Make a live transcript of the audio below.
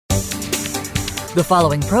The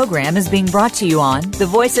following program is being brought to you on the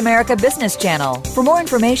Voice America Business Channel. For more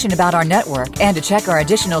information about our network and to check our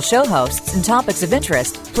additional show hosts and topics of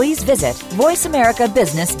interest, please visit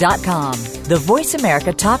voiceamericabusiness.com. The Voice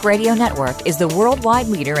America Talk Radio Network is the worldwide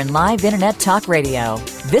leader in live Internet talk radio.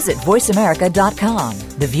 Visit voiceamerica.com.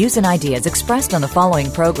 The views and ideas expressed on the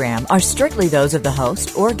following program are strictly those of the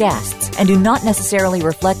host or guests and do not necessarily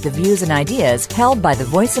reflect the views and ideas held by the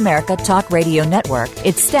Voice America Talk Radio Network,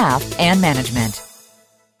 its staff, and management.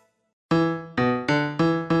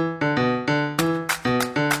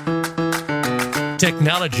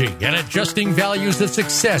 Technology and adjusting values of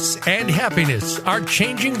success and happiness are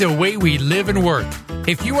changing the way we live and work.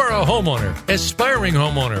 If you are a homeowner, aspiring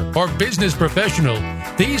homeowner, or business professional,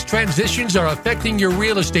 these transitions are affecting your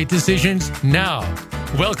real estate decisions now.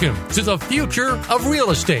 Welcome to the Future of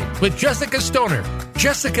Real Estate with Jessica Stoner.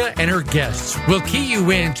 Jessica and her guests will key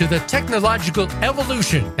you into the technological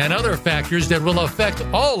evolution and other factors that will affect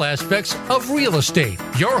all aspects of real estate,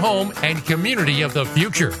 your home, and community of the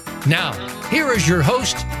future. Now, here is your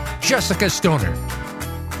host, Jessica Stoner.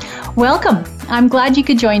 Welcome. I'm glad you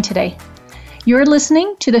could join today. You're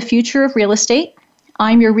listening to the Future of Real Estate.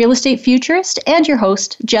 I'm your real estate futurist and your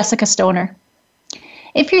host, Jessica Stoner.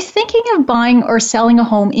 If you're thinking of buying or selling a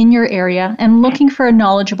home in your area and looking for a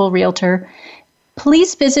knowledgeable realtor,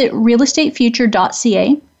 please visit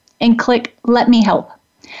realestatefuture.ca and click Let Me Help.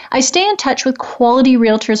 I stay in touch with quality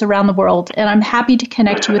realtors around the world, and I'm happy to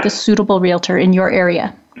connect you with a suitable realtor in your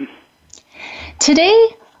area. Today,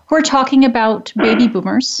 we're talking about baby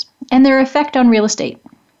boomers and their effect on real estate.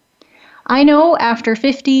 I know after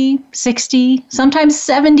 50, 60, sometimes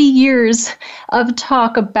 70 years of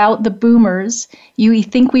talk about the boomers, you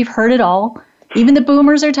think we've heard it all. Even the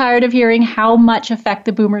boomers are tired of hearing how much effect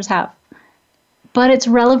the boomers have. But it's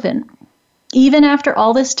relevant. Even after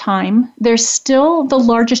all this time, they're still the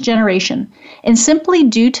largest generation. And simply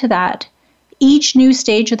due to that, each new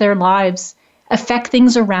stage of their lives affect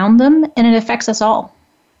things around them, and it affects us all.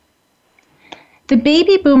 The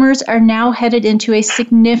baby boomers are now headed into a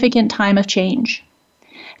significant time of change.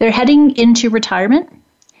 They're heading into retirement,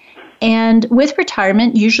 and with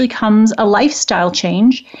retirement usually comes a lifestyle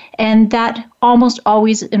change, and that almost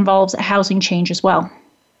always involves a housing change as well.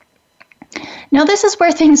 Now, this is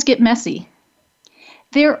where things get messy.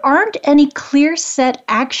 There aren't any clear set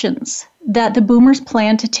actions that the boomers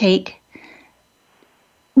plan to take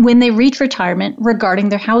when they reach retirement regarding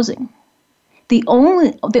their housing. The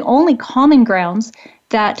only common grounds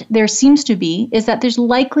that there seems to be is that there's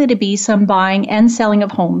likely to be some buying and selling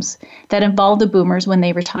of homes that involve the boomers when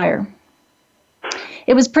they retire.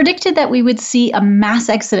 It was predicted that we would see a mass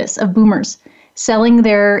exodus of boomers selling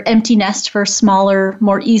their empty nest for smaller,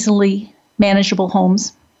 more easily manageable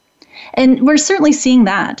homes. And we're certainly seeing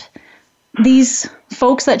that. These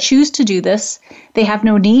folks that choose to do this, they have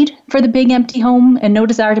no need for the big empty home and no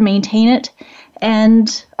desire to maintain it,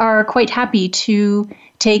 and are quite happy to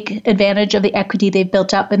take advantage of the equity they've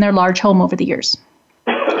built up in their large home over the years.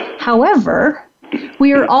 However,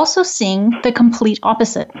 we are also seeing the complete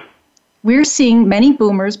opposite. We're seeing many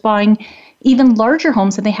boomers buying even larger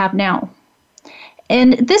homes than they have now.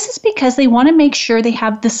 And this is because they want to make sure they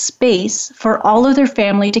have the space for all of their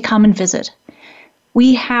family to come and visit.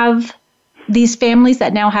 We have these families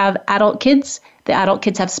that now have adult kids. The adult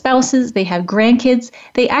kids have spouses, they have grandkids.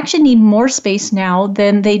 They actually need more space now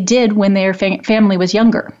than they did when their family was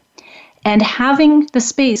younger. And having the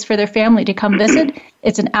space for their family to come visit,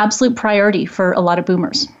 it's an absolute priority for a lot of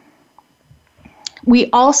boomers. We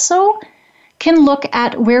also can look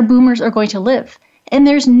at where boomers are going to live. And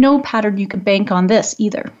there's no pattern you can bank on this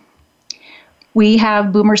either. We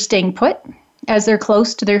have boomers staying put as they're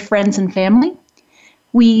close to their friends and family.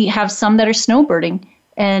 We have some that are snowbirding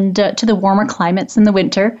and to the warmer climates in the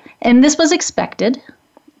winter. And this was expected,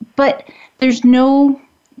 but there's no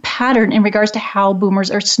pattern in regards to how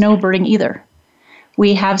boomers are snowbirding either.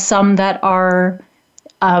 We have some that are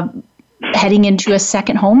heading into a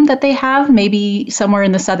second home that they have, maybe somewhere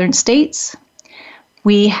in the southern states.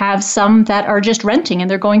 We have some that are just renting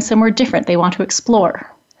and they're going somewhere different. They want to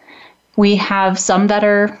explore. We have some that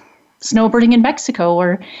are snowbirding in Mexico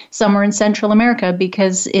or somewhere in Central America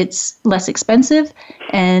because it's less expensive,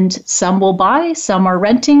 and some will buy, some are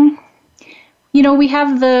renting. You know, we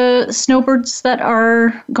have the snowbirds that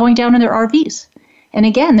are going down in their RVs. And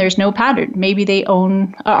again, there's no pattern. Maybe they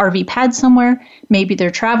own an RV pad somewhere. Maybe they're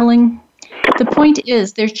traveling. The point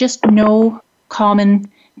is, there's just no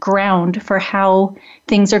common ground for how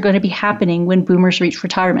things are going to be happening when boomers reach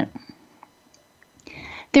retirement.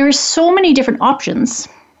 There are so many different options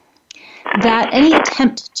that any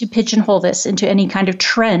attempt to pigeonhole this into any kind of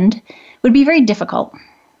trend would be very difficult.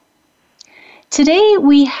 Today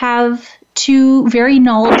we have two very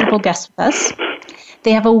knowledgeable guests with us.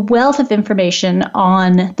 They have a wealth of information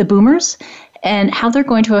on the boomers and how they're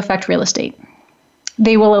going to affect real estate.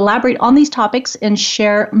 They will elaborate on these topics and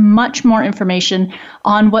share much more information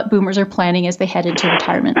on what boomers are planning as they head into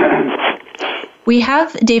retirement. We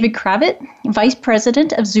have David Kravitz, Vice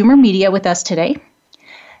President of Zoomer Media, with us today.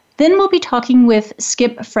 Then we'll be talking with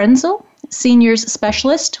Skip Frenzel, Seniors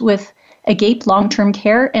Specialist with Agape Long-Term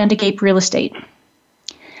Care and Agape Real Estate.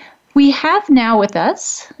 We have now with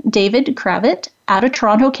us David Kravitz out of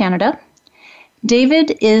Toronto, Canada.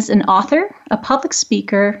 David is an author, a public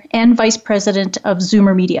speaker, and Vice President of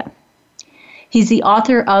Zoomer Media. He's the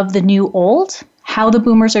author of The New Old, How the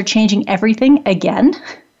Boomers Are Changing Everything Again.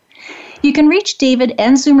 You can reach David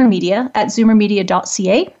and Zoomer Media at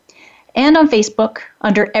zoomermedia.ca and on Facebook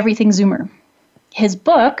under Everything Zoomer. His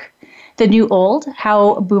book, The New Old,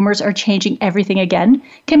 How Boomers Are Changing Everything Again,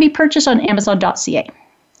 can be purchased on amazon.ca.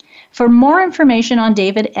 For more information on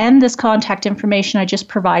David and this contact information I just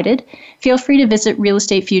provided, feel free to visit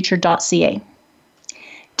realestatefuture.ca.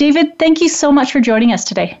 David, thank you so much for joining us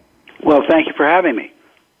today. Well, thank you for having me.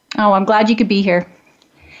 Oh, I'm glad you could be here.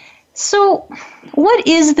 So, what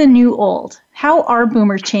is the new old? How are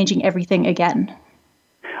boomers changing everything again?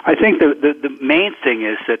 I think the main thing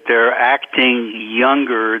is that they're acting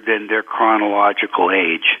younger than their chronological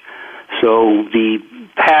age. So the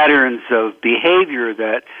patterns of behavior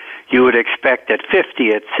that you would expect at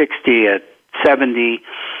 50, at 60, at 70,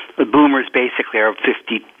 the boomers basically are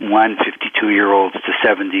 51, 52-year-olds to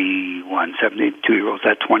 71, 72-year-olds,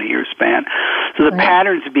 that 20-year span. So the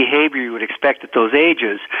patterns of behavior you would expect at those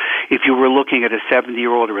ages, if you were looking at a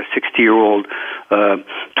 70-year-old or a 60-year-old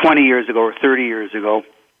 20 years ago or 30 years ago,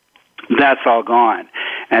 that's all gone.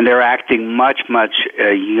 And they're acting much, much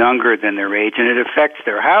younger than their age, and it affects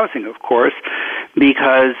their housing, of course,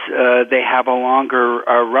 because they have a longer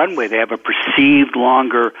runway. They have a perceived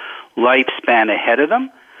longer lifespan ahead of them.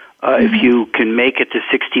 If you can make it to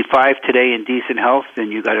 65 today in decent health,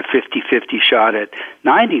 then you got a 50-50 shot at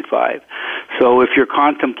 95. So if you're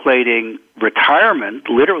contemplating retirement,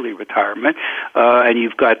 literally retirement, and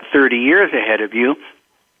you've got 30 years ahead of you,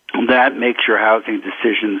 that makes your housing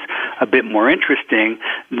decisions a bit more interesting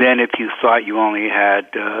than if you thought you only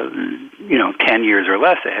had, 10 years or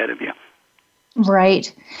less ahead of you.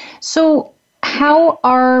 Right. So how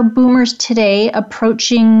are boomers today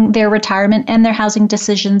approaching their retirement and their housing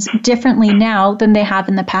decisions differently now than they have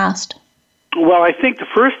in the past? Well, I think the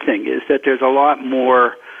first thing is that there's a lot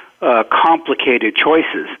more complicated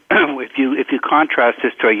choices. If you contrast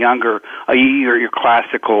this to your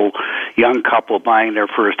classical young couple buying their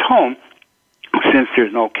first home, since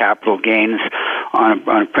there's no capital gains on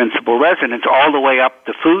a principal residence, all the way up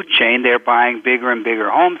the food chain, they're buying bigger and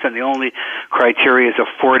bigger homes, and the only criteria is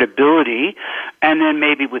affordability, and then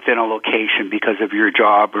maybe within a location because of your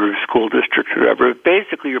job or school district or whatever.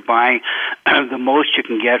 Basically, you're buying the most you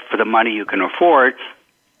can get for the money you can afford,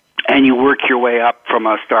 and you work your way up from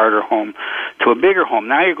a starter home to a bigger home.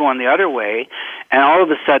 Now you're going the other way, and all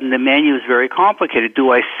of a sudden the menu is very complicated.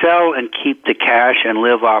 Do I sell and keep the cash and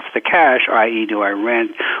live off the cash, i.e. do I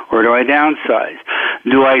rent or do I downsize?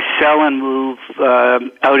 Do I sell and move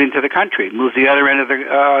out into the country, move the other end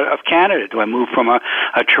of Canada? Do I move from a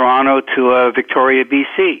Toronto to a Victoria,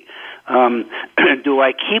 BC? Do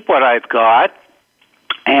I keep what I've got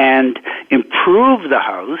and improve the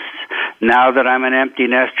house now that I'm an empty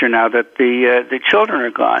nester, now that the children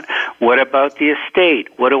are gone? What about the estate?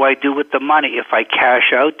 What do I do with the money? If I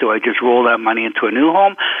cash out, do I just roll that money into a new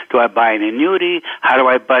home? Do I buy an annuity? How do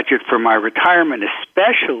I budget for my retirement,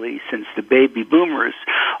 especially since the baby boomers,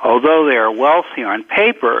 although they are wealthy on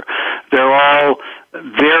paper, they're all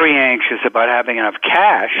very anxious about having enough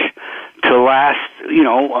cash to last,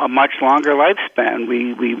 a much longer lifespan.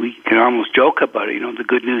 We can almost joke about it. The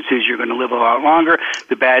good news is you're going to live a lot longer.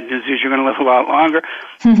 The bad news is you're going to live a lot longer.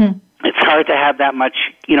 Mm-hmm. It's hard to have that much,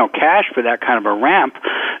 cash for that kind of a ramp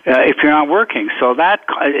if you're not working. So that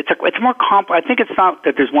it's more I think it's not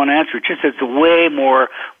that there's one answer. It's just it's a way more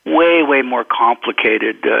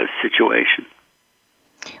complicated situation.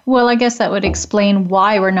 Well, I guess that would explain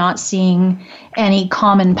why we're not seeing any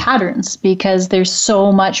common patterns, because there's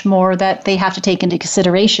so much more that they have to take into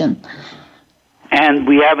consideration. And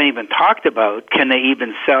we haven't even talked about, can they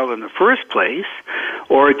even sell in the first place,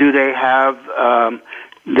 or do they have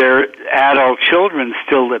their adult children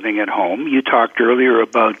still living at home? You talked earlier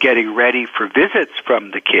about getting ready for visits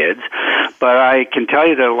from the kids, but I can tell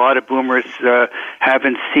you that a lot of boomers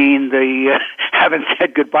haven't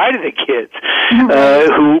said goodbye to the kids,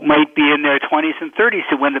 who might be in their 20s and 30s.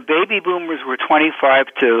 So when the baby boomers were 25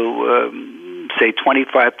 to say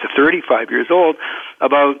 25 to 35 years old,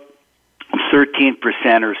 about 13%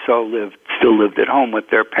 or so still lived at home with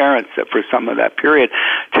their parents for some of that period.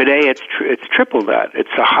 Today, it's triple that. It's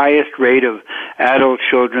the highest rate of adult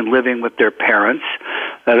children living with their parents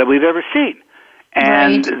that we've ever seen.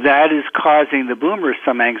 And that is causing the boomers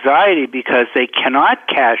some anxiety because they cannot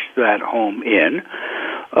cash that home in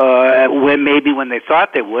when they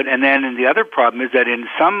thought they would. And then the other problem is that in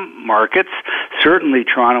some markets, certainly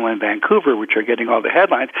Toronto and Vancouver, which are getting all the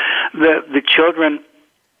headlines, the children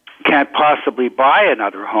can't possibly buy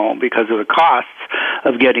another home because of the costs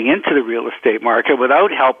of getting into the real estate market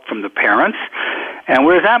without help from the parents. And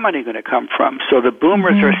where's that money going to come from? So the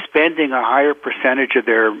boomers are spending a higher percentage of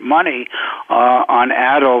their money on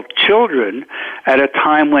adult children at a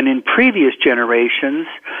time when in previous generations,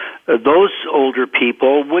 those older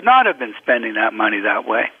people would not have been spending that money that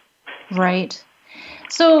way. Right.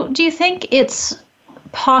 So do you think it's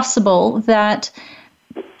possible that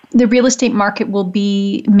the real estate market will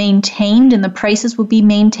be maintained and the prices will be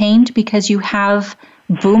maintained because you have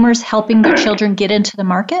boomers helping their children get into the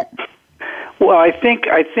market? Well, I think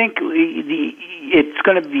it's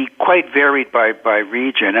going to be quite varied by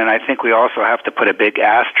region, and I think we also have to put a big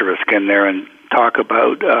asterisk in there and talk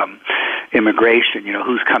about immigration,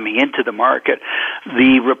 who's coming into the market.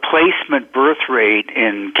 The replacement birth rate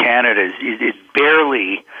in Canada is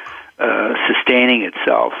barely sustaining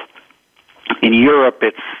itself. In Europe,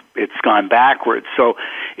 it's gone backwards. So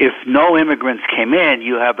if no immigrants came in,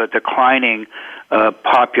 you have a declining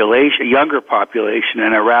population, younger population,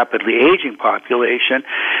 and a rapidly aging population.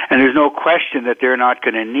 And there's no question that they're not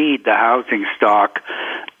going to need the housing stock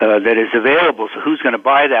that is available. So who's going to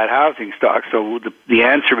buy that housing stock? So the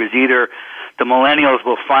answer is either the millennials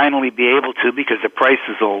will finally be able to because the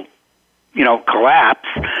prices will collapse,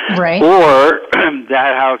 right, or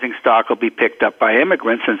that housing stock will be picked up by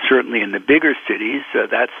immigrants, and certainly in the bigger cities,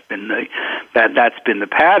 that's been the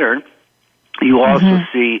pattern. You also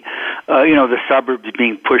see, the suburbs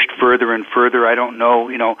being pushed further and further. I don't know,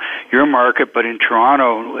 your market, but in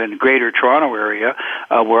Toronto, in the Greater Toronto area,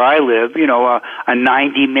 where I live, a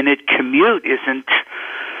 90-minute commute isn't.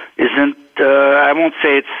 I won't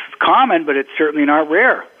say it's common, but it's certainly not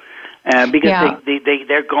rare. Because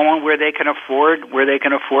they're going where they can afford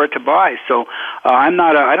to buy. So I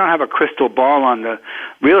don't have a crystal ball on the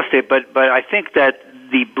real estate, but I think that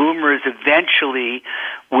the boomers eventually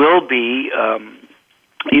will be,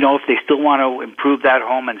 if they still want to improve that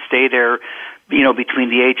home and stay there, between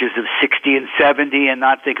the ages of 60 and 70 and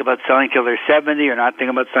not think about selling till they're 70 or not think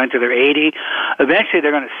about selling till they're 80, eventually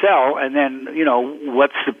they're going to sell. And then,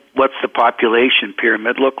 what's the population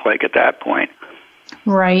pyramid look like at that point?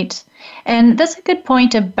 Right. And that's a good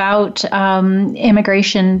point about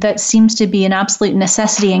immigration. That seems to be an absolute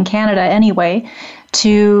necessity in Canada anyway,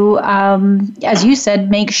 to, as you said,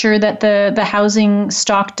 make sure that the housing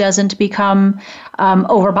stock doesn't become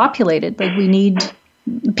overpopulated. Like, we need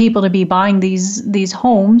people to be buying these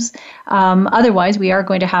homes. Otherwise, we are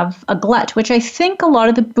going to have a glut, which I think a lot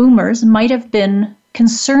of the boomers might have been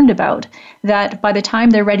concerned about, that by the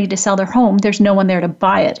time they're ready to sell their home, there's no one there to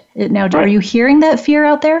buy it. Now, are you hearing that fear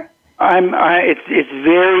out there? It's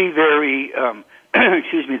very, very,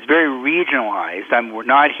 excuse me, it's very regionalized. We're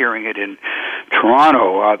not hearing it in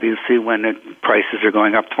Toronto, obviously, when the prices are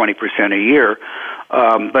going up 20% a year.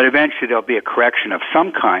 But eventually there'll be a correction of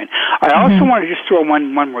some kind. I also want to just throw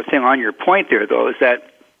one more thing on your point there, though, is that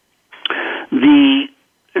the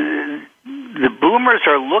boomers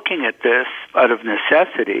are looking at this out of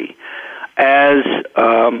necessity as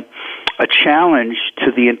a challenge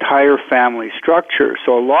to the entire family structure.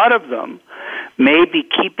 So a lot of them may be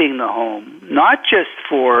keeping the home, not just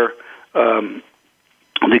for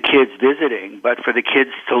the kids visiting, but for the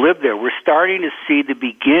kids to live there. We're starting to see the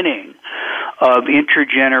beginning of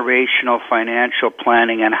intergenerational financial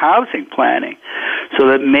planning and housing planning. So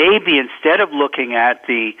that maybe instead of looking at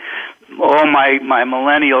my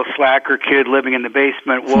millennial slacker kid living in the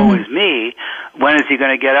basement, woe is me, when is he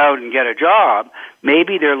going to get out and get a job?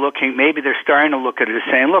 Maybe they're starting to look at it as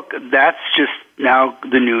saying, look, that's just now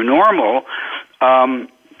the new normal.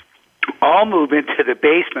 I'll move into the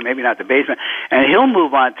basement, maybe not the basement, and he'll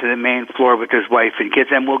move on to the main floor with his wife and kids,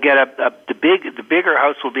 and we'll get the bigger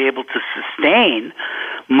house will be able to sustain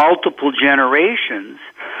multiple generations,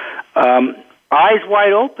 eyes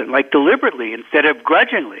wide open, like deliberately, instead of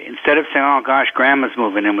grudgingly, instead of saying, oh gosh, grandma's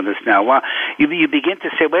moving in with us now. Well, you begin to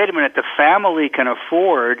say, wait a minute, the family can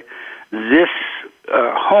afford this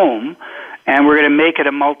home, and we're going to make it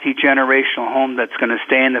a multi-generational home that's going to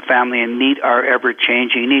stay in the family and meet our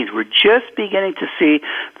ever-changing needs. We're just beginning to see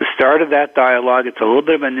the start of that dialogue. It's a little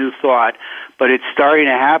bit of a new thought, but it's starting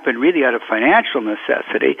to happen really out of financial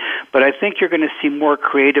necessity. But I think you're going to see more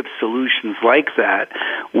creative solutions like that,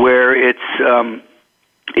 where it's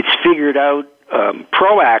figured out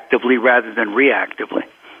proactively rather than reactively.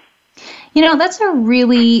 That's a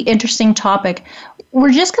really interesting topic.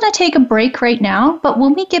 We're just going to take a break right now, but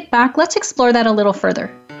when we get back, let's explore that a little further.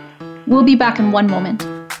 We'll be back in one moment.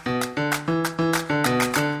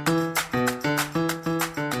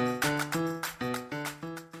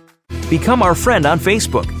 Become our friend on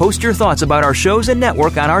Facebook. Post your thoughts about our shows and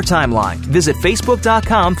network on our timeline. Visit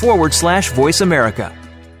facebook.com/Voice America.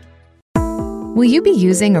 Will you be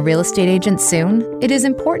using a real estate agent soon? It is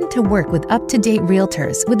important to work with up-to-date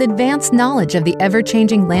realtors with advanced knowledge of the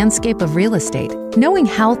ever-changing landscape of real estate. Knowing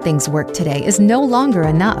how things work today is no longer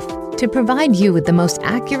enough. To provide you with the most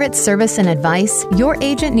accurate service and advice, your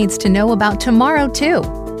agent needs to know about tomorrow, too.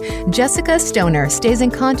 Jessica Stoner stays in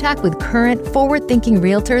contact with current, forward-thinking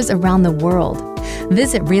realtors around the world.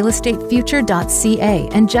 Visit realestatefuture.ca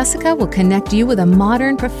and Jessica will connect you with a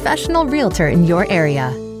modern, professional realtor in your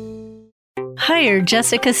area. Hire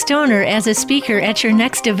Jessica Stoner as a speaker at your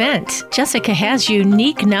next event. Jessica has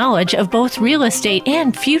unique knowledge of both real estate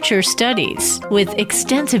and future studies. With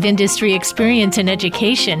extensive industry experience and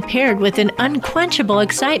education paired with an unquenchable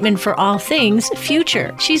excitement for all things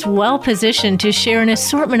future, she's well positioned to share an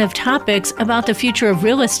assortment of topics about the future of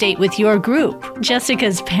real estate with your group.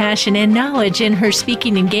 Jessica's passion and knowledge in her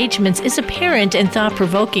speaking engagements is apparent and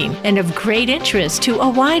thought-provoking and of great interest to a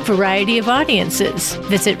wide variety of audiences.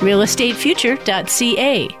 Visit realestatefuture.ca.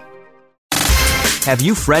 Have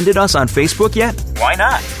you friended us on Facebook yet? Why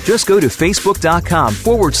not? Just go to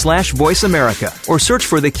facebook.com/Voice America or search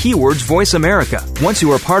for the keywords Voice America. Once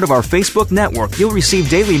you are part of our Facebook network, you'll receive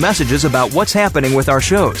daily messages about what's happening with our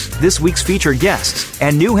shows, this week's featured guests,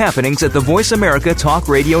 and new happenings at the Voice America Talk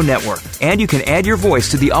Radio Network. And you can add your voice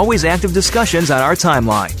to the always active discussions on our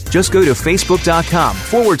timeline. Just go to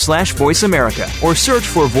facebook.com/Voice America or search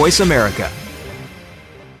for Voice America.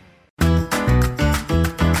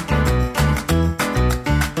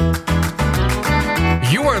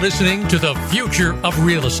 Listening to The Future of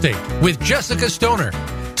Real Estate with Jessica Stoner.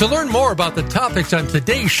 To learn more about the topics on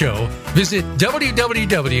today's show, visit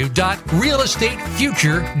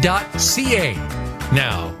www.realestatefuture.ca.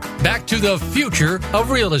 Now, back to The Future of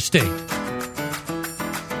Real Estate.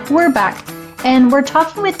 We're back, and we're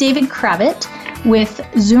talking with David Kravitz with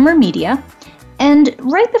Zoomer Media. And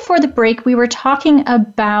right before the break, we were talking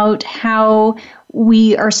about how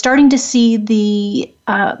we are starting to see the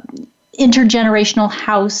intergenerational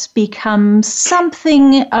house become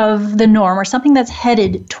something of the norm, or something that's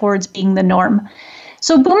headed towards being the norm.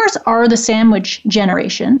 So boomers are the sandwich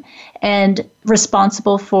generation and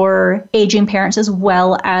responsible for aging parents as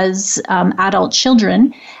well as adult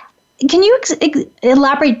children. Can you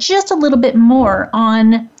elaborate just a little bit more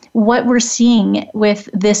on what we're seeing with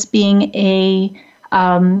this being a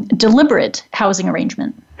deliberate housing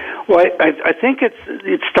arrangement? Well, I think it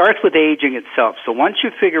starts with aging itself. So once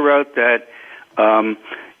you figure out that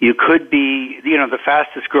you could be, the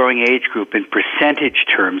fastest growing age group in percentage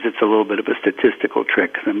terms, it's a little bit of a statistical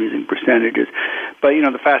trick because I'm using percentages, but,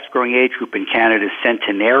 the fastest growing age group in Canada is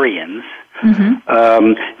centenarians.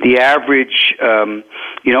 Mm-hmm. The average,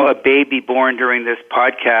 a baby born during this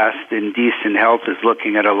podcast in decent health is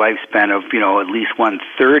looking at a lifespan of, at least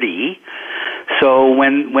 130. So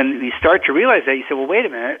when you start to realize that, you say, well, wait a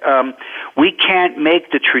minute, we can't make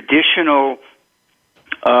the traditional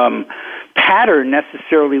pattern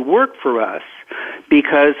necessarily work for us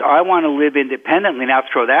because I want to live independently. Now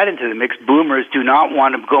throw that into the mix. Boomers do not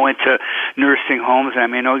want to go into nursing homes. I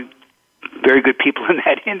mean, I know very good people in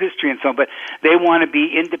that industry and so on, but they want to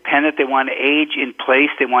be independent. They want to age in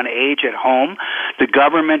place. They want to age at home. The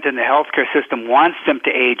government and the healthcare system wants them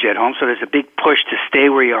to age at home, so there's a big push to stay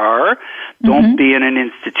where you are. Don't be in an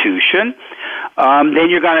institution.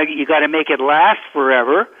 Then you got to make it last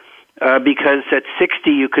forever because at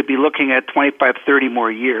 60 you could be looking at 25, 30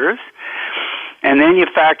 more years. And then you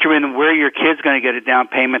factor in where your kid's going to get a down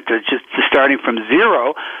payment to starting from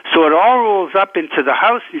zero. So it all rolls up into the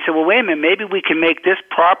house. You say, well, wait a minute, maybe we can make this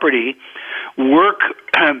property work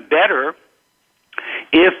better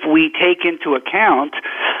if we take into account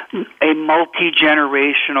a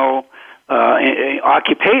multi-generational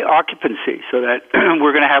occupancy so that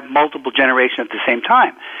we're going to have multiple generations at the same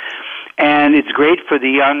time. And it's great for the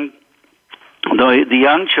young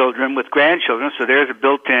children with grandchildren, so there's a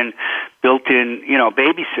built-in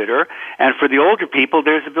babysitter, and for the older people,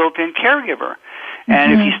 there's a built-in caregiver.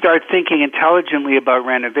 And if you start thinking intelligently about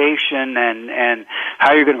renovation and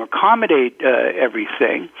how you're going to accommodate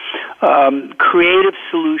everything, creative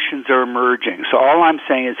solutions are emerging. So all I'm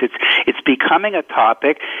saying is it's becoming a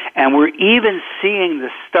topic, and we're even seeing the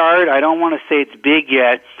start, I don't want to say it's big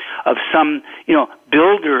yet, of some,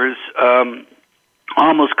 builders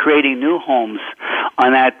almost creating new homes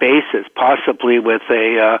on that basis, possibly with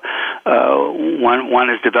one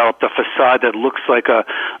has developed a facade that looks like a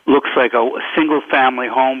single family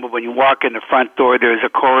home, but when you walk in the front door, there's a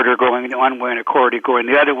corridor going one way and a corridor going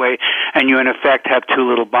the other way, and you in effect have two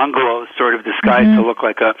little bungalows sort of disguised to look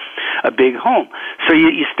like a big home. So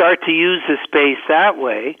you start to use the space that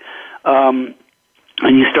way.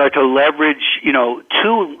 And you start to leverage,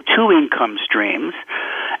 two income streams,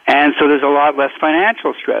 and so there's a lot less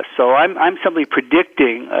financial stress. So I'm simply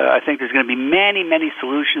predicting. I think there's going to be many, many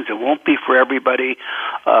solutions. It won't be for everybody,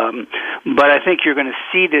 but I think you're going to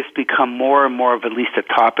see this become more and more of at least a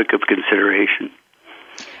topic of consideration.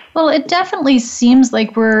 Well, it definitely seems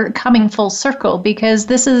like we're coming full circle, because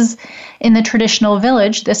this is, in the traditional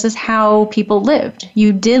village, this is how people lived.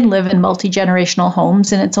 You did live in multi-generational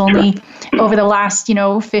homes, and it's only over the last,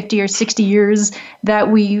 50 or 60 years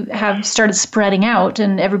that we have started spreading out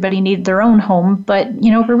and everybody needed their own home. But,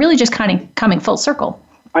 we're really just kind of coming full circle.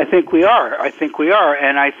 I think we are.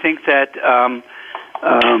 And I think that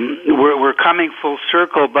we're coming full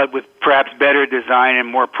circle, but with perhaps better design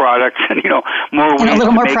and more products and more ways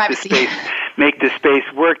to make the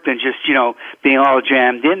space work than just being all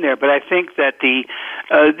jammed in there. But I think that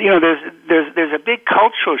there's a big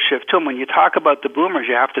cultural shift too. And when you talk about the boomers,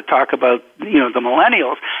 you have to talk about the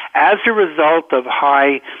millennials as a result of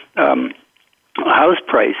high house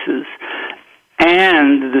prices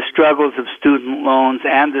and the struggles of student loans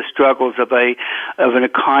and the struggles of an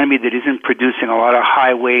economy that isn't producing a lot of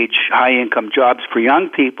high-wage, high-income jobs for young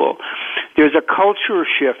people. There's a cultural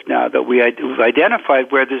shift now that we've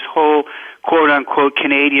identified where this whole quote-unquote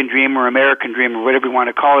Canadian dream or American dream or whatever you want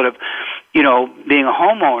to call it of, being a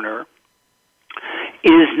homeowner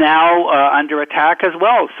is now under attack as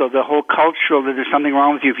well. So the whole cultural that there's something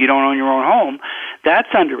wrong with you if you don't own your own home, that's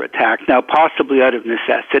under attack now, possibly out of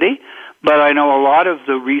necessity. But I know a lot of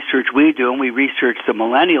the research we do, and we research the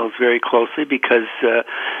millennials very closely because,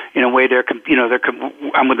 in a way,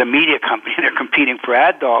 I'm with a media company, they're competing for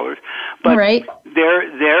ad dollars. But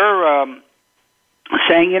they're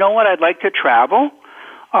saying, I'd like to travel.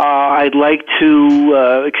 I'd like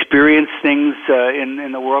to experience things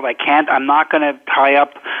in the world. I'm not going to tie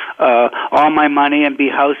up all my money and be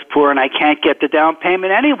house poor, and I can't get the down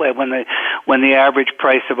payment anyway when the average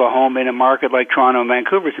price of a home in a market like Toronto and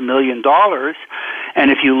Vancouver is $1 million.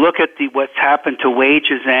 And if you look at what's happened to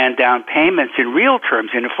wages and down payments in real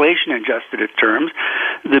terms, in inflation-adjusted terms,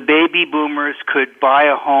 the baby boomers could buy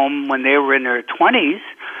a home when they were in their 20s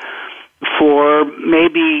for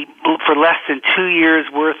less than 2 years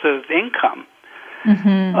worth of income,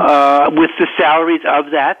 with the salaries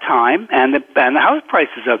of that time and the house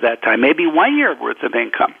prices of that time, maybe 1 year worth of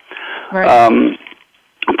income. Right.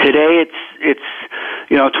 Today it's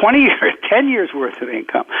 20 years, 10 years worth of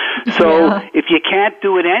income. So if you can't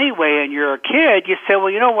do it anyway and you're a kid, you say,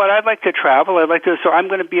 well, you know what, I'd like to travel. So I'm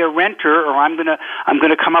going to be a renter, or I'm going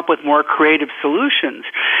to come up with more creative solutions.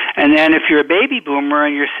 And then if you're a baby boomer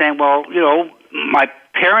and you're saying, well, my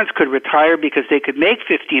parents could retire because they could make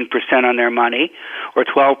 15% on their money or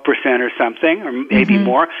 12% or something, or maybe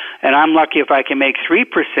more, and I'm lucky if I can make 3%,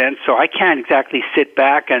 so I can't exactly sit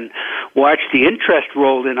back and watch the interest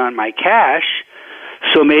roll in on my cash.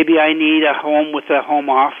 So maybe I need a home with a home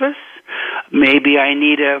office. Maybe I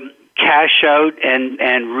need a cash out and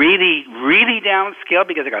really, really downscale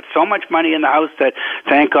because I got so much money in the house that,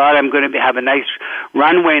 thank God, I'm going to have a nice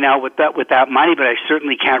runway now with that money, but I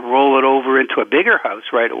certainly can't roll it over into a bigger house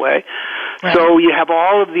right away. Right. So you have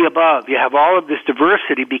all of the above. You have all of this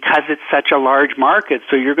diversity because it's such a large market.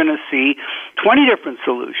 So you're going to see 20 different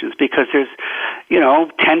solutions because there's,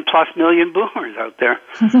 10 plus million boomers out there.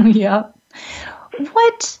 Yeah.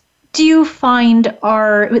 What do you find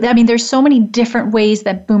there's so many different ways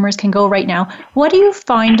that boomers can go right now. What do you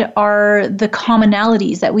find are the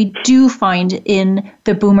commonalities that we do find in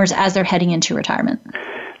the boomers as they're heading into retirement?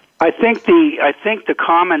 I think the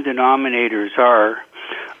common denominators are,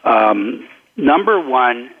 number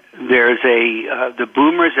one, there's the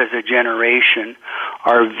boomers as a generation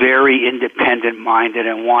are very independent minded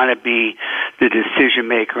and want to be the decision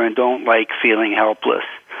maker and don't like feeling helpless.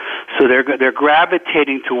 So they're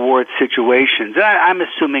gravitating towards situations. I'm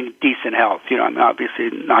assuming decent health. Obviously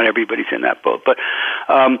not everybody's in that boat, but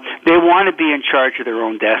they want to be in charge of their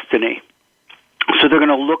own destiny. So they're going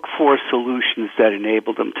to look for solutions that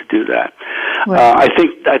enable them to do that. I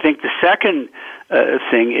think the second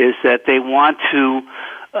thing is that they want to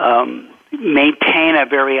maintain a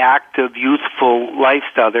very active, youthful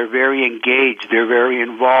lifestyle. They're very engaged. They're very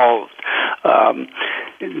involved.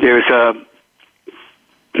 There's a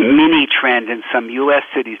mini trend in some U.S.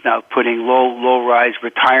 cities now putting low-rise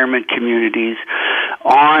retirement communities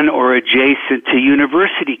on or adjacent to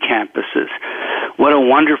university campuses. What a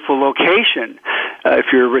wonderful location if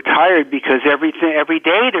you're retired, because every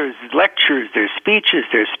day there's lectures, there's speeches,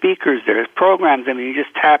 there's speakers, there's programs. I mean, you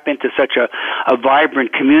just tap into such a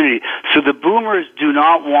vibrant community. So the boomers do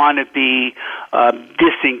not want to be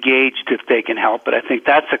disengaged if they can help it. I think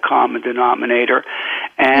that's a common denominator.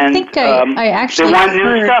 And I think I actually they want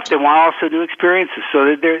new stuff. They want also new experiences.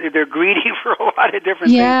 So they're greedy for a lot of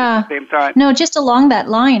different things at the same time. No, just along that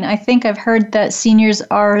line, I think I've heard that seniors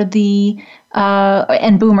are the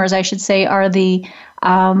and boomers, I should say, are the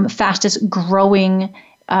fastest growing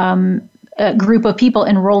group of people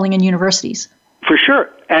enrolling in universities. For sure.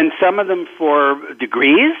 And some of them for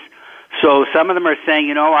degrees. So some of them are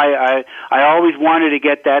saying, I always wanted to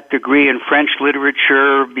get that degree in French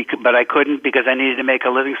literature, but I couldn't because I needed to make a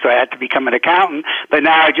living, so I had to become an accountant. But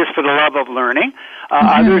now I just for the love of learning.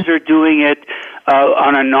 Others are doing it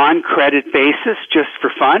on a non-credit basis, just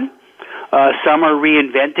for fun. Some are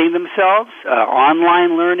reinventing themselves.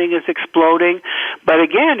 Online learning is exploding. But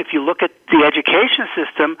again, if you look at the education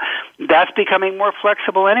system, that's becoming more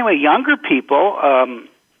flexible anyway. Younger people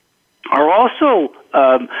are also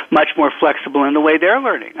much more flexible in the way they're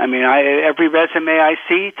learning. I mean, every resume I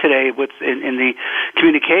see today in the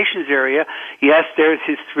communications area, yes, there's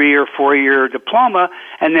his 3 or 4 year diploma,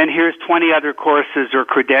 and then here's 20 other courses or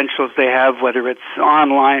credentials they have, whether it's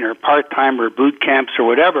online or part-time or boot camps or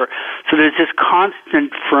whatever. So there's this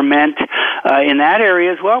constant ferment in that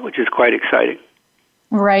area as well, which is quite exciting.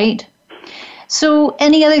 Right. So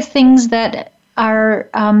any other things that are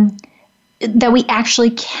that we actually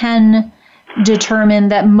can determine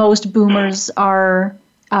that most boomers are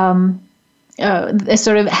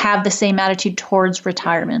sort of have the same attitude towards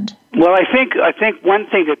retirement? Well, I think one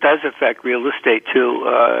thing that does affect real estate too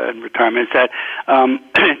and retirement is that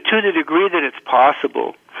to the degree that it's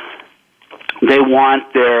possible, they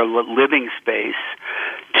want their living space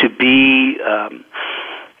to be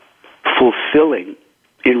fulfilling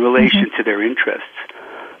in relation to their interests.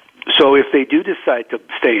 So if they do decide to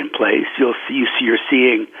stay in place, you're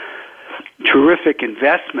seeing terrific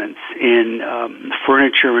investments in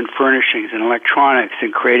furniture and furnishings and electronics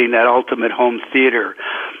and creating that ultimate home theater,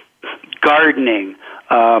 gardening,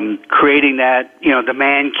 creating that, the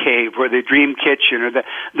man cave or the dream kitchen or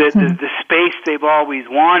the space they've always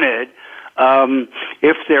wanted.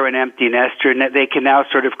 If they're an empty nester, and they can now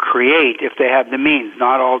sort of create if they have the means.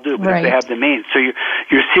 Not all do, but if they have the means. So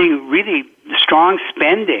you're seeing really strong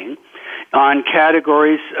spending on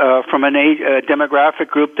categories from a demographic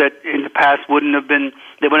group that in the past they would have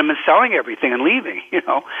been selling everything and leaving.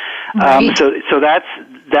 Right. So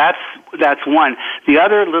that's one. The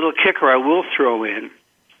other little kicker I will throw in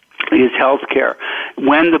is healthcare.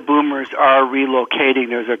 When the boomers are relocating,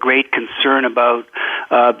 there's a great concern about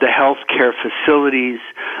the healthcare facilities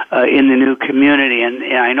in the new community. And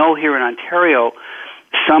I know here in Ontario,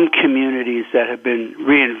 some communities that have been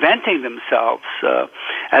reinventing themselves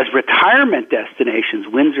as retirement destinations.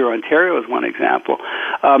 Windsor, Ontario is one example.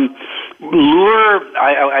 Lure,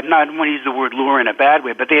 I don't want to use the word lure in a bad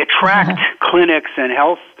way, but they attract clinics and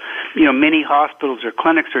health, mini hospitals or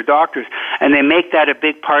clinics or doctors, and they make that a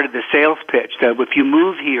big part of the sales pitch, that if you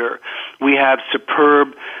move here, we have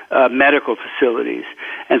superb medical facilities.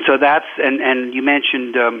 And so that's, and you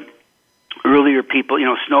mentioned earlier people,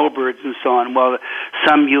 snowbirds and so on. Well,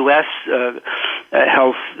 some U.S.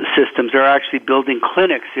 Health systems are actually building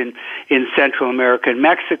clinics in Central America and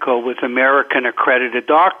Mexico with American accredited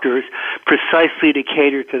doctors precisely to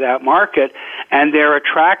cater to that market, and they're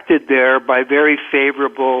attracted there by very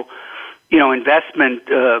favorable investment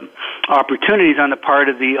opportunities on the part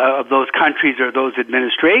of those countries or those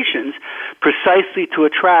administrations, precisely to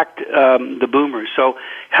attract the boomers. So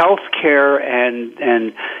healthcare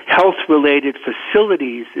and health-related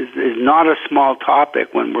facilities is not a small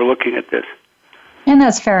topic when we're looking at this. And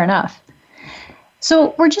that's fair enough.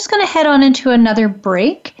 So we're just going to head on into another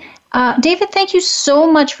break. David, thank you so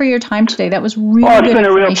much for your time today. That was really good information. It's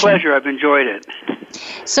been a real pleasure. I've enjoyed it.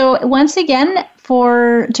 So once again,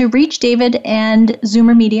 to reach David and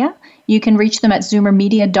Zoomer Media, you can reach them at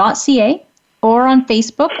zoomermedia.ca or on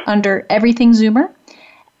Facebook under Everything Zoomer.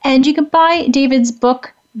 And you can buy David's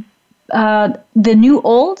book, The New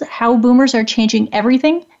Old, How Boomers Are Changing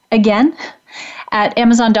Everything, again, at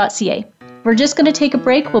amazon.ca. We're just going to take a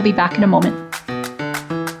break. We'll be back in a moment.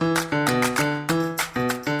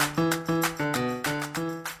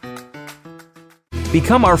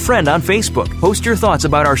 Become our friend on Facebook. Post your thoughts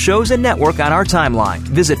about our shows and network on our timeline.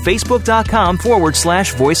 Visit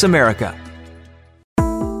facebook.com/Voice America.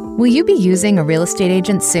 Will you be using a real estate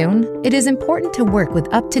agent soon? It is important to work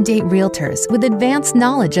with up-to-date realtors with advanced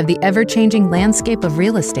knowledge of the ever-changing landscape of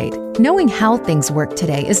real estate. Knowing how things work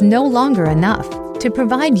today is no longer enough. To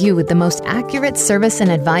provide you with the most accurate service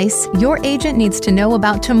and advice, your agent needs to know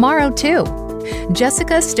about tomorrow, too.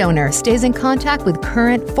 Jessica Stoner stays in contact with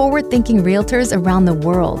current, forward-thinking realtors around the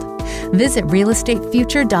world. Visit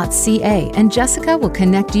realestatefuture.ca and Jessica will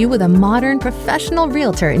connect you with a modern, professional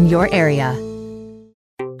realtor in your area.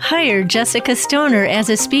 Hire Jessica Stoner as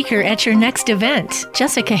a speaker at your next event.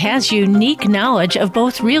 Jessica has unique knowledge of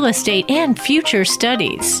both real estate and future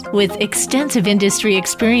studies. With extensive industry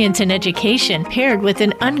experience and education paired with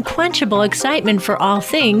an unquenchable excitement for all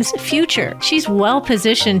things future, she's well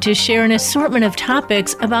positioned to share an assortment of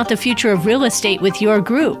topics about the future of real estate with your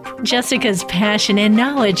group. Jessica's passion and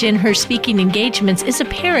knowledge in her speaking engagements is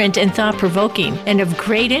apparent and thought-provoking and of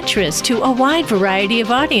great interest to a wide variety of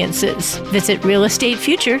audiences. Visit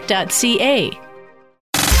realestatefuture.ca.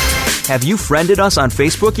 Have you friended us on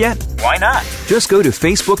Facebook yet? Why not? Just go to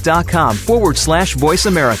facebook.com/Voice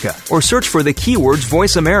America or search for the keywords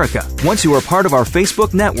Voice America. Once you are part of our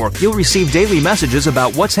Facebook network, you'll receive daily messages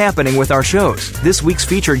about what's happening with our shows, this week's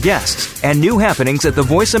featured guests, and new happenings at the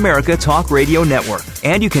Voice America Talk Radio Network.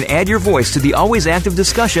 And you can add your voice to the always active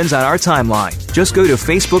discussions on our timeline. Just go to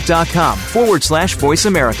facebook.com/Voice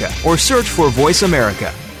America or search for Voice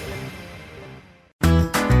America.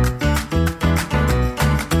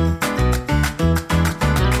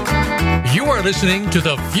 Listening to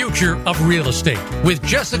The Future of Real Estate with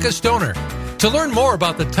Jessica Stoner. To learn more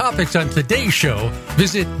about the topics on today's show,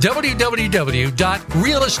 visit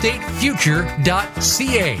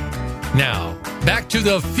www.realestatefuture.ca. Now, back to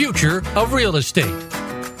The Future of Real Estate.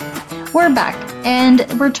 We're back, and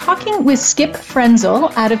we're talking with Skip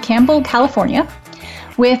Frenzel out of Campbell, California,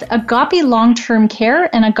 with Agape Long-Term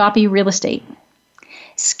Care and Agape Real Estate.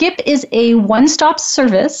 Skip is a one-stop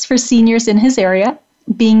service for seniors in his area,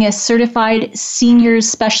 being a certified seniors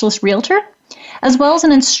specialist realtor, as well as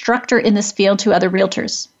an instructor in this field to other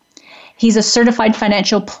realtors. He's a certified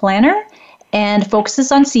financial planner and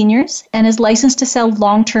focuses on seniors and is licensed to sell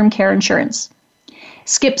long-term care insurance.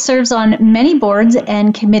 Skip serves on many boards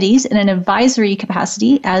and committees in an advisory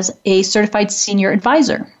capacity as a certified senior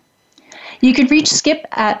advisor. You could reach Skip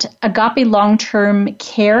at Agape Long-Term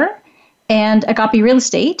Care and Agape Real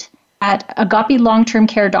Estate at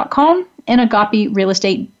agapelongtermcare.com and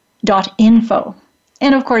agaperealestate.info.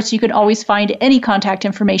 And of course, you could always find any contact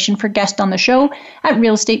information for guests on the show at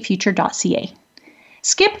realestatefuture.ca.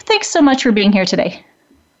 Skip, thanks so much for being here today.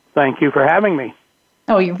 Thank you for having me.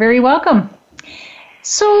 Oh, you're very welcome.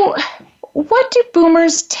 So, what do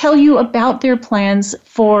boomers tell you about their plans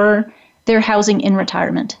for their housing in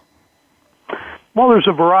retirement? Well, there's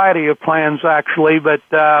a variety of plans, actually, but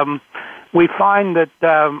we find that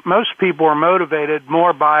most people are motivated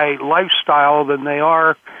more by lifestyle than they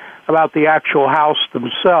are about the actual house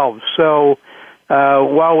themselves. So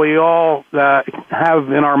while we all have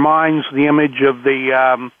in our minds the image of the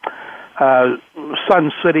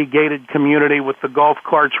Sun City gated community with the golf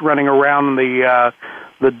carts running around the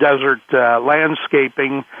desert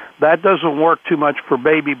landscaping, that doesn't work too much for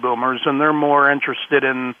baby boomers, and they're more interested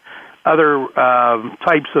in other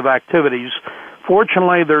types of activities.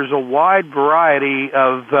 Fortunately, there's a wide variety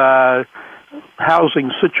of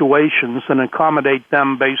housing situations and accommodate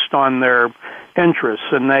them based on their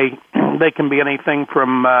interests, and they can be anything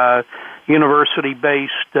from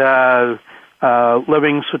university-based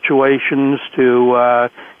living situations to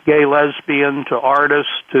gay, lesbian, to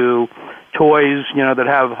artists, to toys, that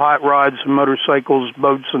have hot rods and motorcycles,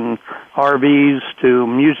 boats and RVs, to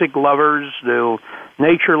music lovers, to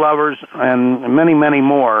nature lovers, and many, many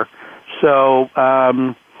more. So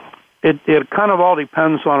it kind of all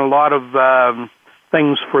depends on a lot of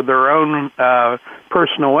things for their own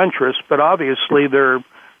personal interests, but obviously they're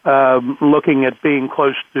looking at being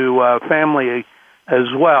close to family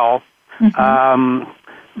as well. Mm-hmm.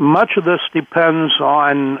 Much of this depends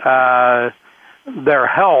on their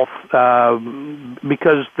health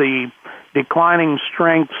because the declining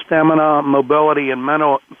strength, stamina, mobility, and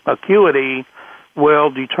mental acuity will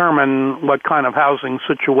determine what kind of housing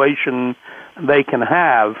situation they can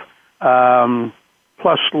have.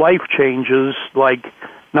 Plus life changes like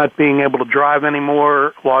not being able to drive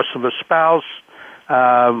anymore, loss of a spouse,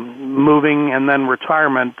 moving, and then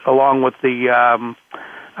retirement along with the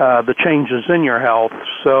changes in your health.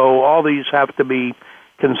 So all these have to be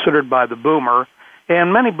considered by the boomer.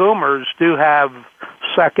 And many boomers do have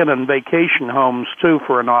second and vacation homes too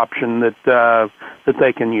for an option that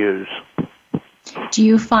they can use. Do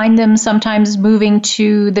you find them sometimes moving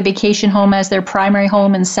to the vacation home as their primary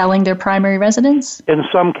home and selling their primary residence? In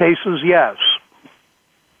some cases, yes.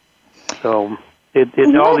 So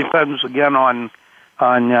it all depends again on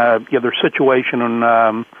their situation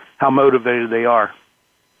and how motivated they are.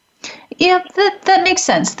 Yeah, that makes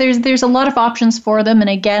sense. There's a lot of options for them, and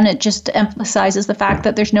again, it just emphasizes the fact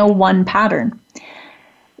that there's no one pattern.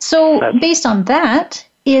 So based on that,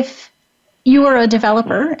 if you are a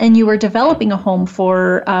developer and you are developing a home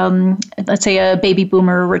for, let's say, a baby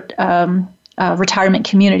boomer retirement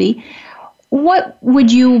community, what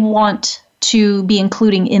would you want to be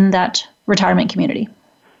including in that retirement community?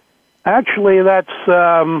 Actually, that's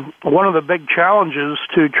one of the big challenges,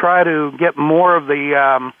 to try to get more of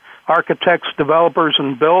the architects, developers,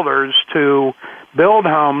 and builders to build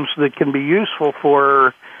homes that can be useful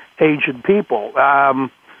for aged people.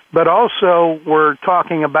 But also, we're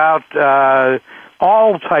talking about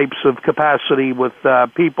all types of capacity with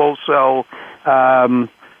people. So,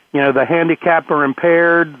 the handicapped or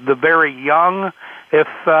impaired, the very young.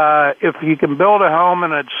 If you can build a home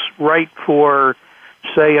and it's right for,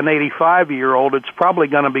 say, an 85-year-old, it's probably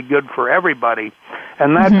going to be good for everybody.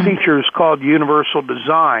 And that feature is called universal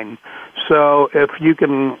design. So if you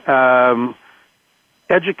can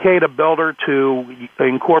educate a builder to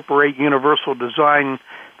incorporate universal design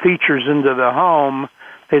features into the home,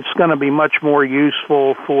 it's going to be much more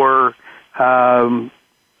useful for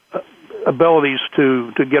abilities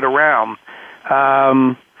to get around.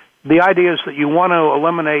 The idea is that you want to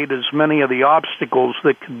eliminate as many of the obstacles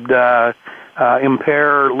that could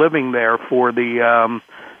impair living there for the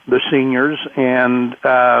seniors, and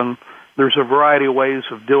there's a variety of ways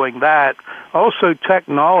of doing that. Also,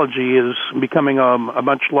 technology is becoming a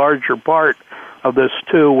much larger part of this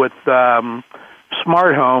too, with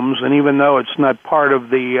smart homes. And even though it's not part of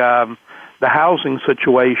the housing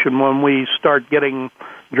situation, when we start getting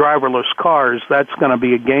driverless cars, that's going to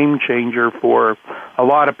be a game changer for a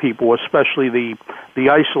lot of people, especially the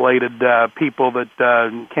isolated people that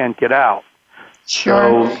can't get out.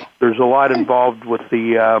 Sure. So there's a lot involved with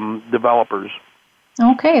the developers.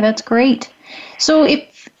 Okay, that's great. So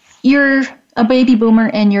if you're a baby boomer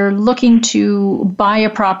and you're looking to buy a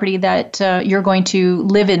property that you're going to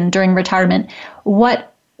live in during retirement,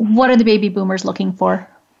 what are the baby boomers looking for?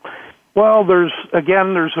 Well, there's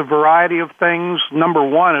a variety of things. Number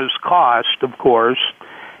one is cost, of course,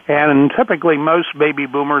 and typically most baby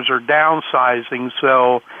boomers are downsizing,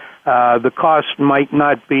 so the cost might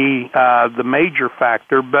not be the major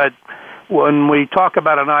factor. But when we talk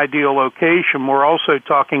about an ideal location, we're also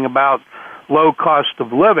talking about low cost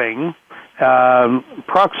of living.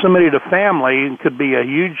 Proximity to family could be a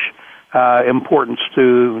huge importance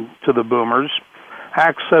to the boomers.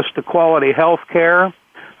 Access to quality health care.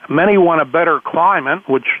 Many want a better climate,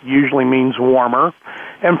 which usually means warmer.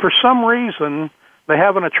 And for some reason, they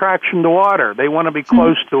have an attraction to water. They want to be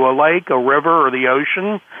close to a lake, a river, or the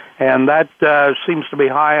ocean, and that seems to be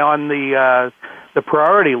high on the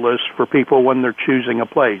priority list for people when they're choosing a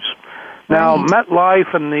place. Now,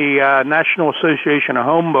 MetLife and the National Association of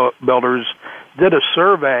Home Builders did a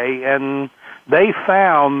survey, and they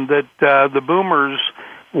found that the boomers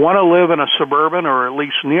want to live in a suburban or at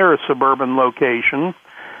least near a suburban location.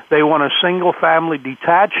 They want a single-family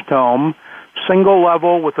detached home, single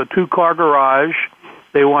level with a 2-car garage.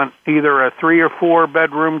 They want either a 3 or 4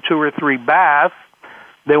 bedroom, 2 or 3 bath.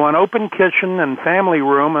 They want open kitchen and family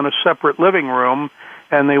room and a separate living room,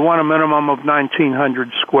 and they want a minimum of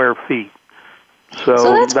 1,900 square feet.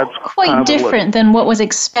 So that's quite kind of different than what was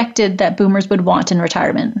expected that boomers would want in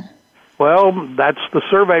retirement. Well, that's the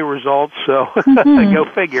survey results, so go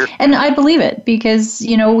figure. And I believe it because,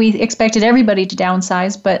 we expected everybody to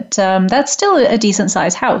downsize, but that's still a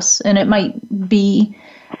decent-sized house, and it might be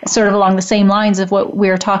sort of along the same lines of what we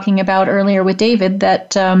were talking about earlier with David,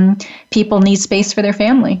 that people need space for their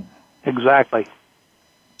family. Exactly.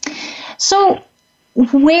 So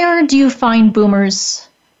where do you find boomers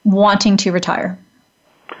wanting to retire?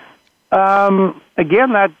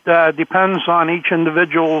 Again, that depends on each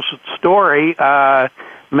individual's story.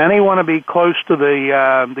 Many want to be close to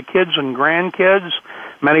the kids and grandkids.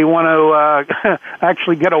 Many want to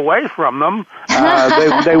actually get away from them.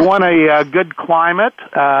 They want a good climate.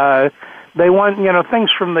 They want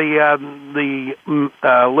things from the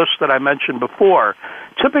list that I mentioned before.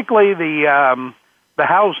 Typically, the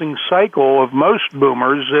housing cycle of most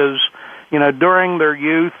boomers is, during their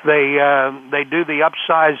youth, they do the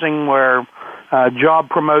upsizing where job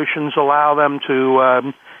promotions allow them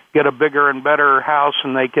to get a bigger and better house,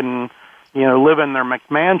 and they can live in their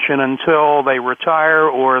McMansion until they retire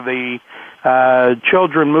or the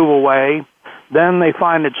children move away. Then they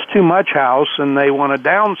find it's too much house and they want to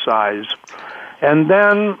downsize. And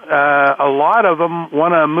then a lot of them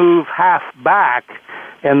want to move half back,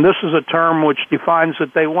 and this is a term which defines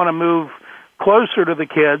that they want to move closer to the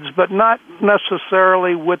kids, but not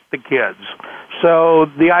necessarily with the kids. So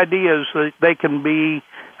the idea is that they can be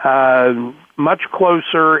much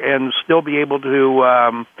closer and still be able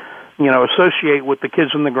to, associate with the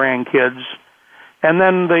kids and the grandkids. And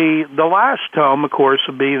then the last home, of course,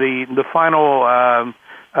 would be the final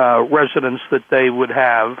residence that they would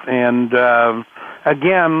have. And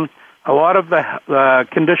again, a lot of the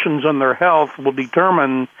conditions on their health will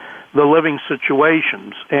determine the living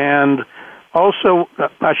situations. And also,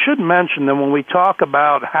 I should mention that when we talk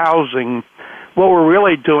about housing, what we're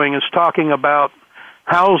really doing is talking about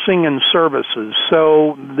housing and services.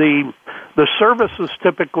 So the services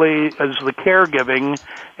typically is the caregiving,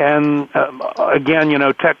 and again,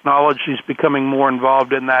 technology is becoming more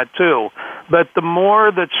involved in that too. But the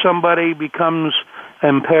more that somebody becomes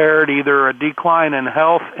impaired, either a decline in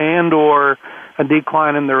health and or a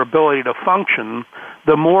decline in their ability to function,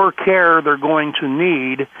 the more care they're going to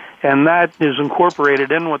need, and that is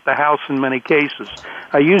incorporated in with the house in many cases.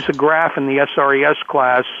 I use a graph in the SRES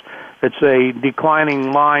class. It's a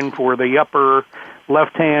declining line for the upper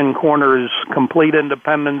left-hand corner is complete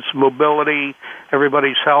independence, mobility,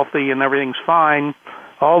 everybody's healthy and everything's fine,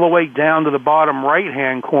 all the way down to the bottom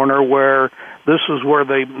right-hand corner where this is where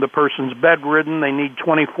the person's bedridden, they need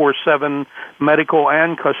 24/7 medical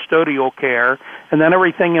and custodial care, and then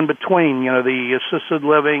everything in between, the assisted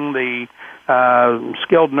living, the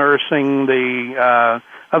skilled nursing, the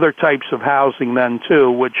other types of housing then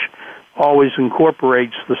too, which always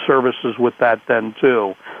incorporates the services with that then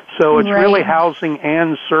too. So it's really housing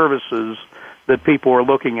and services that people are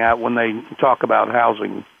looking at when they talk about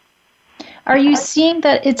housing. Are you seeing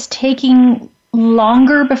that it's taking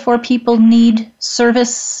longer before people need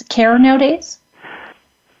service care nowadays?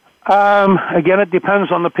 Again, it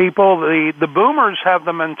depends on the people. The boomers have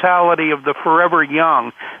the mentality of the forever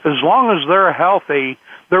young. As long as they're healthy,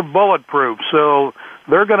 they're bulletproof. So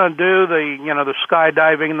they're going to do the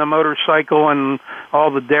skydiving and the motorcycle and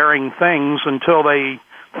all the daring things until they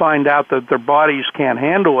find out that their bodies can't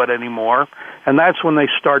handle it anymore. And that's when they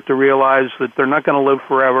start to realize that they're not going to live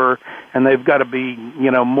forever, and they've got to be,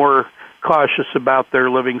 more cautious about their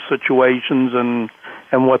living situations and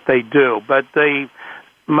what they do. But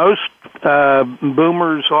most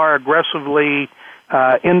boomers are aggressively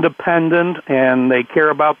independent, and they care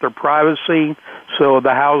about their privacy, so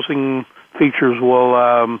the housing features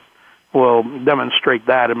will demonstrate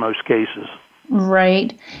that in most cases.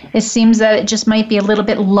 Right. It seems that it just might be a little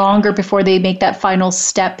bit longer before they make that final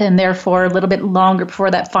step, and therefore a little bit longer before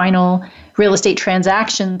that final real estate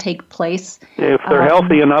transaction take place. If they're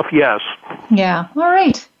healthy enough, yes. Yeah. All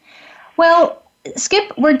right. Well,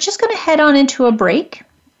 Skip, we're just going to head on into a break.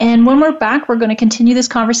 And when we're back, we're going to continue this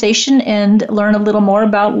conversation and learn a little more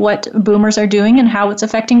about what boomers are doing and how it's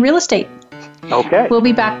affecting real estate. Okay. We'll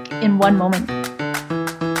be back in one moment.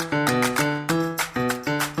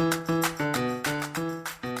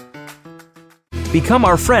 Become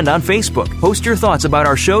our friend on Facebook. Post your thoughts about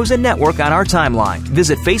our shows and network on our timeline.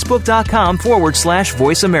 Visit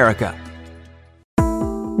facebook.com/Voice America.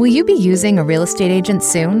 Will you be using a real estate agent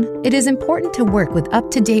soon? It is important to work with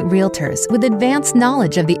up-to-date realtors with advanced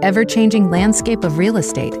knowledge of the ever-changing landscape of real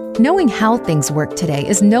estate. Knowing how things work today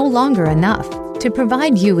is no longer enough. To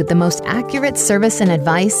provide you with the most accurate service and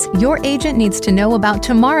advice, your agent needs to know about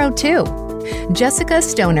tomorrow too. Jessica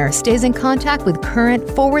Stoner stays in contact with current,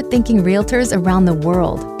 forward-thinking realtors around the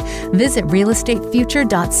world. Visit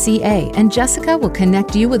realestatefuture.ca and Jessica will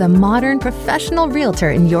connect you with a modern, professional realtor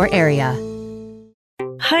in your area.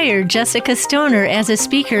 Hire Jessica Stoner as a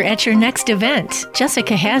speaker at your next event.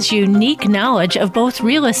 Jessica has unique knowledge of both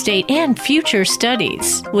real estate and future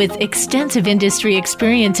studies. With extensive industry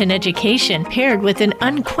experience and education paired with an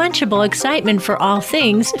unquenchable excitement for all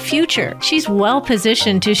things future, she's well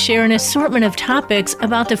positioned to share an assortment of topics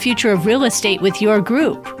about the future of real estate with your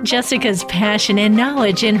group. Jessica's passion and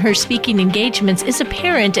knowledge in her speaking engagements is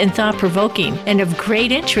apparent and thought-provoking and of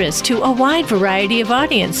great interest to a wide variety of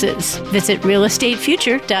audiences. Visit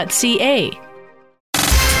realestatefuture.ca.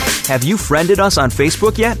 Have you friended us on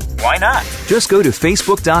Facebook yet? Why not? Just go to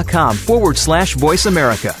facebook.com/Voice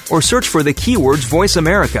America or search for the keywords Voice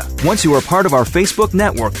America. Once you are part of our Facebook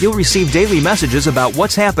network, you'll receive daily messages about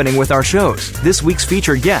what's happening with our shows, this week's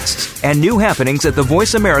featured guests, and new happenings at the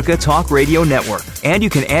Voice America Talk Radio Network. And you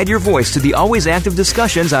can add your voice to the always active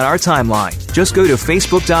discussions on our timeline. Just go to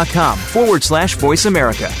facebook.com/Voice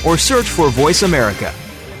America or search for Voice America.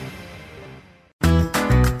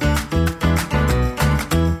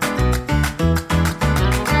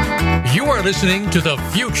 Listening to The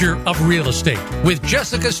Future of Real Estate with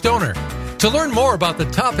Jessica Stoner. To learn more about the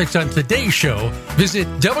topics on today's show, visit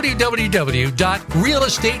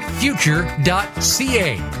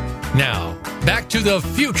www.realestatefuture.ca. Now, back to The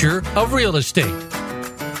Future of Real Estate.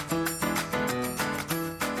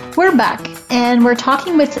 We're back, and we're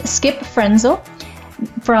talking with Skip Frenzel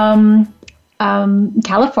from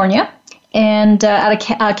California, and out of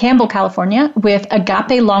Campbell, California, with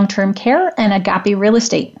Agape Long-Term Care and Agape Real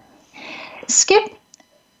Estate. Skip,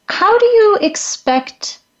 how do you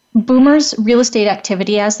expect boomers' real estate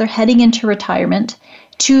activity as they're heading into retirement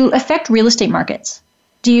to affect real estate markets?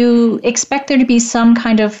 Do you expect there to be some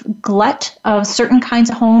kind of glut of certain kinds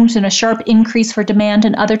of homes and a sharp increase for demand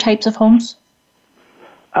in other types of homes?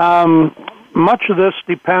 Much of this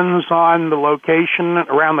depends on the location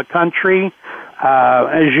around the country.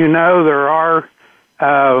 As you know, there are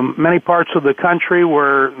many parts of the country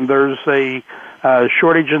where there's a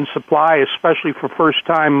shortage in supply, especially for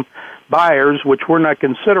first-time buyers, which we're not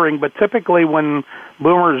considering. But typically when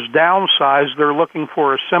boomers downsize, they're looking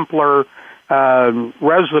for a simpler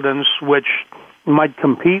residence, which might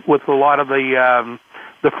compete with a lot of the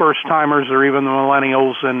first-timers or even the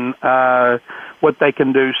millennials and what they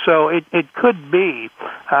can do. So it could be.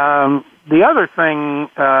 The other thing,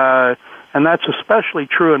 and that's especially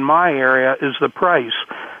true in my area, is the price.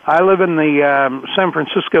 I live in the San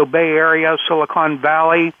Francisco Bay Area, Silicon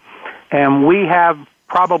Valley, and we have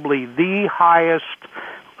probably the highest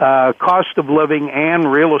cost of living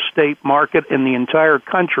and real estate market in the entire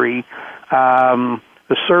country.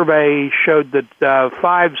 The survey showed that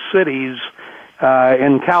 5 cities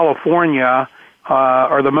in California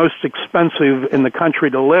are the most expensive in the country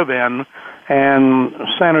to live in, and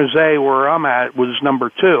San Jose, where I'm at, was number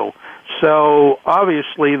 2. So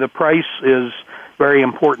obviously the price is very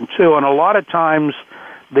important too, and a lot of times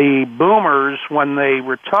the boomers, when they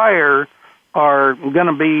retire, are going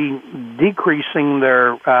to be decreasing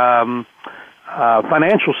their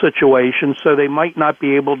financial situation, so they might not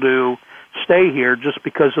be able to stay here just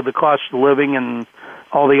because of the cost of living and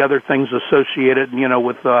all the other things associated,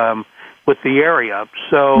 with the area.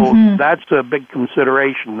 So that's a big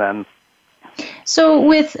consideration then. So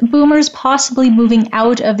with boomers possibly moving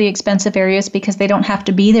out of the expensive areas because they don't have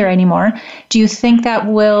to be there anymore, do you think that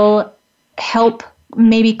will help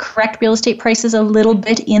maybe correct real estate prices a little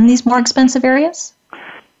bit in these more expensive areas?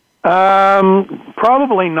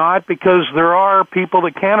 Probably not, because there are people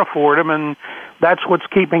that can't afford them, and that's what's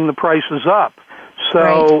keeping the prices up.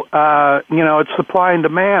 So, right. It's supply and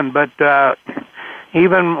demand. But for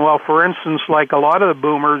instance, like a lot of the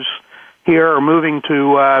boomers here are moving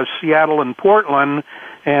to Seattle and Portland,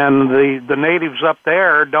 and the natives up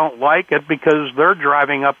there don't like it because they're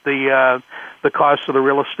driving up the cost of the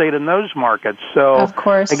real estate in those markets. So, of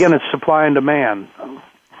course, again, it's supply and demand.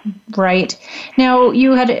 Right. Now,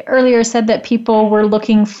 you had earlier said that people were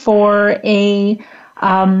looking for a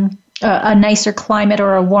nicer climate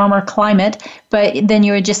or a warmer climate, but then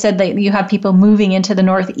you had just said that you have people moving into the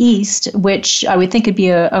Northeast, which I would think would be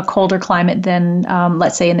a colder climate than,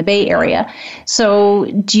 let's say, in the Bay Area. So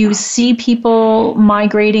do you see people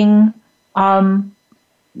migrating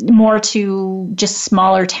more to just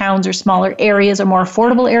smaller towns or smaller areas or more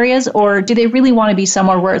affordable areas, or do they really want to be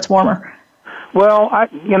somewhere where it's warmer? Well,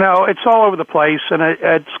 it's all over the place, and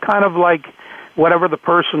it's kind of like whatever the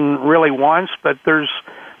person really wants, but there's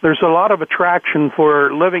a lot of attraction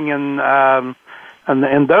for living in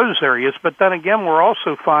those areas. But then again, we're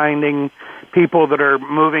also finding people that are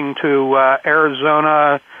moving to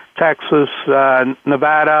Arizona, Texas,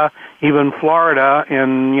 Nevada, even Florida,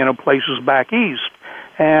 and places back east.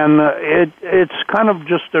 And it's kind of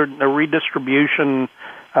just a redistribution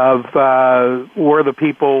of where the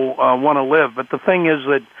people want to live. But the thing is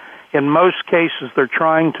that in most cases they're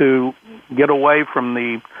trying to get away from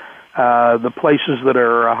the places that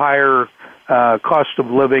are a higher cost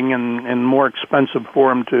of living and more expensive for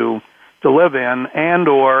them to live in, and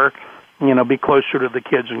or be closer to the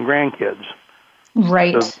kids and grandkids.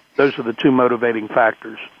 Right. So those are the two motivating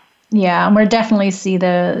factors. Yeah, and we definitely see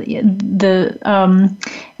the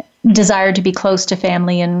desire to be close to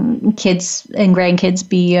family and kids and grandkids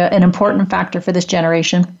be an important factor for this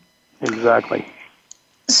generation. Exactly.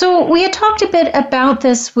 So we had talked a bit about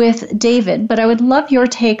this with David, but I would love your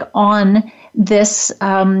take on this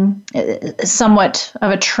somewhat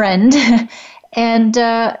of a trend, and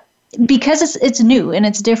because it's new and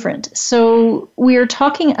it's different. So we're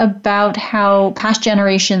talking about how past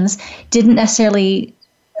generations didn't necessarily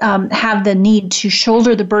have the need to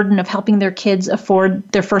shoulder the burden of helping their kids afford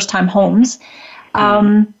their first-time homes.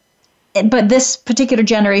 But this particular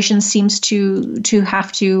generation seems to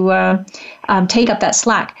have to take up that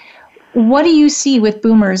slack. What do you see with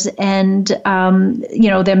boomers and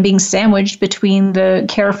them being sandwiched between the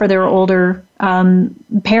care for their older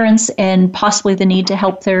parents and possibly the need to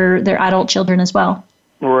help their adult children as well?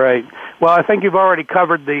 Right. Well, I think you've already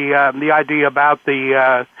covered the idea about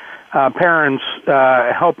the parents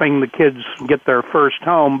helping the kids get their first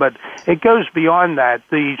home, but it goes beyond that.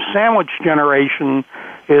 The sandwich generation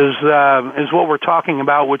is what we're talking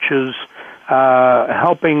about, which is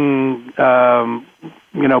helping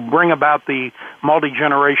bring about the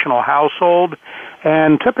multi-generational household.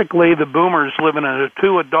 And typically the boomers live in a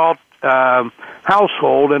two-adult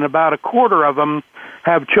household, and about a quarter of them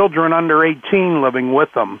have children under 18 living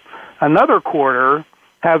with them. Another quarter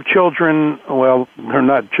have children, well, they're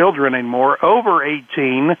not children anymore, over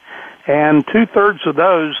 18, and two-thirds of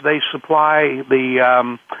those, they supply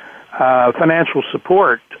the financial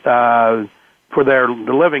support for their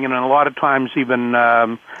living, and a lot of times even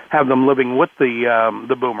have them living with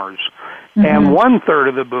the boomers. Mm-hmm. And one-third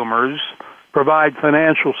of the boomers provide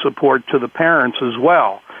financial support to the parents as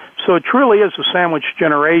well. So it truly is a sandwich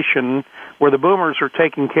generation where the boomers are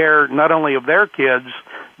taking care not only of their kids,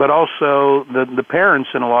 but also the parents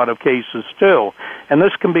in a lot of cases too. And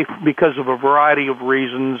this can be because of a variety of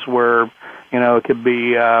reasons where, it could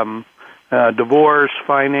be divorce,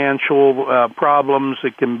 financial problems,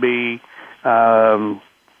 it can be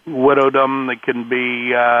widowadom, it can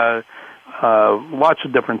be lots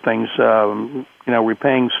of different things,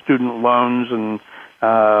 repaying student loans and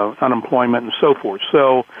unemployment and so forth.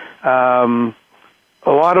 So a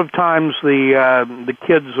lot of times the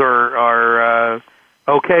kids are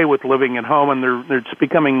okay with living at home, and it's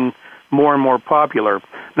becoming more and more popular.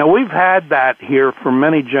 Now, we've had that here for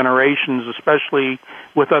many generations, especially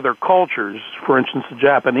with other cultures. For instance, the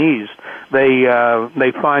Japanese, they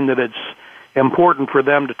find that it's important for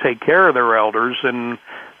them to take care of their elders, and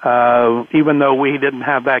even though we didn't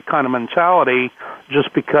have that kind of mentality,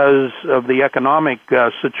 just because of the economic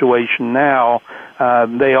situation now,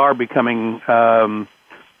 they are becoming,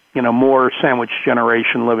 more sandwich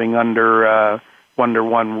generation living under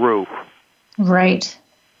one roof. Right.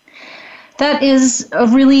 That is a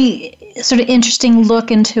really sort of interesting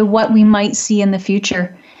look into what we might see in the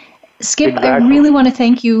future. Skip, exactly. I really want to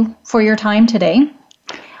thank you for your time today.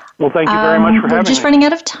 Well, thank you very much for having me. We're just running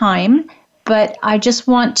out of time, but I just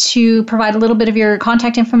want to provide a little bit of your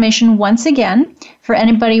contact information once again for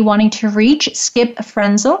anybody wanting to reach Skip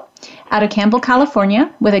Frenzel out of Campbell,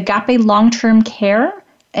 California, with Agape Long-Term Care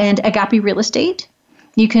and Agape Real Estate.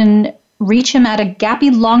 You can reach him at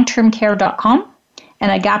agapelongtermcare.com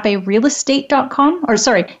and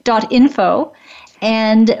agaperealestate.info.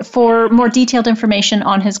 And for more detailed information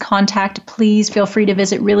on his contact, please feel free to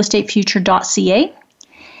visit realestatefuture.ca.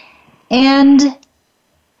 And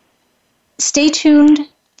stay tuned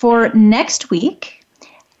for next week,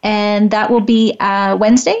 and that will be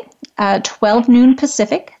Wednesday, 12 noon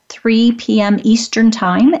Pacific, 3 p.m. Eastern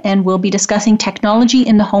Time, and we'll be discussing technology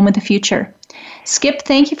in the home of the future. Skip,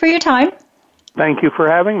 thank you for your time. Thank you for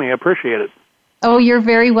having me. I appreciate it. Oh, you're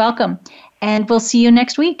very welcome. And we'll see you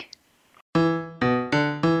next week.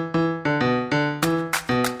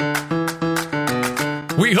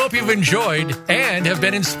 We hope you've enjoyed and have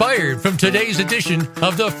been inspired from today's edition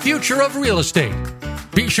of The Future of Real Estate.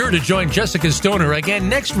 Be sure to join Jessica Stoner again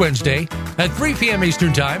next Wednesday at 3 p.m.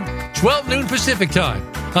 Eastern Time, 12 noon Pacific Time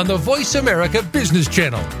on the Voice America Business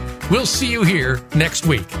Channel. We'll see you here next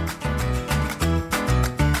week.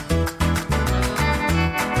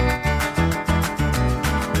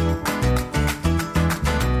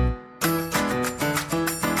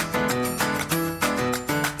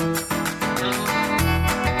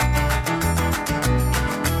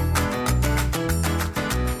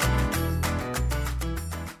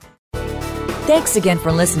 Thanks again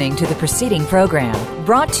for listening to the preceding program,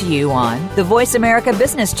 brought to you on the Voice America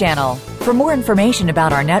Business Channel. For more information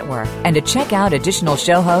about our network and to check out additional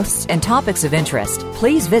show hosts and topics of interest,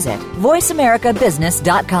 please visit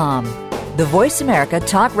voiceamericabusiness.com. The Voice America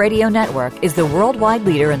Talk Radio Network is the worldwide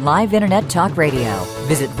leader in live Internet talk radio.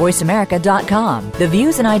 Visit voiceamerica.com. The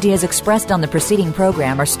views and ideas expressed on the preceding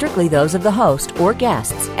program are strictly those of the host or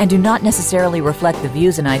guests and do not necessarily reflect the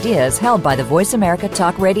views and ideas held by the Voice America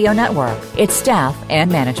Talk Radio Network, its staff,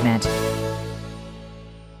 and management.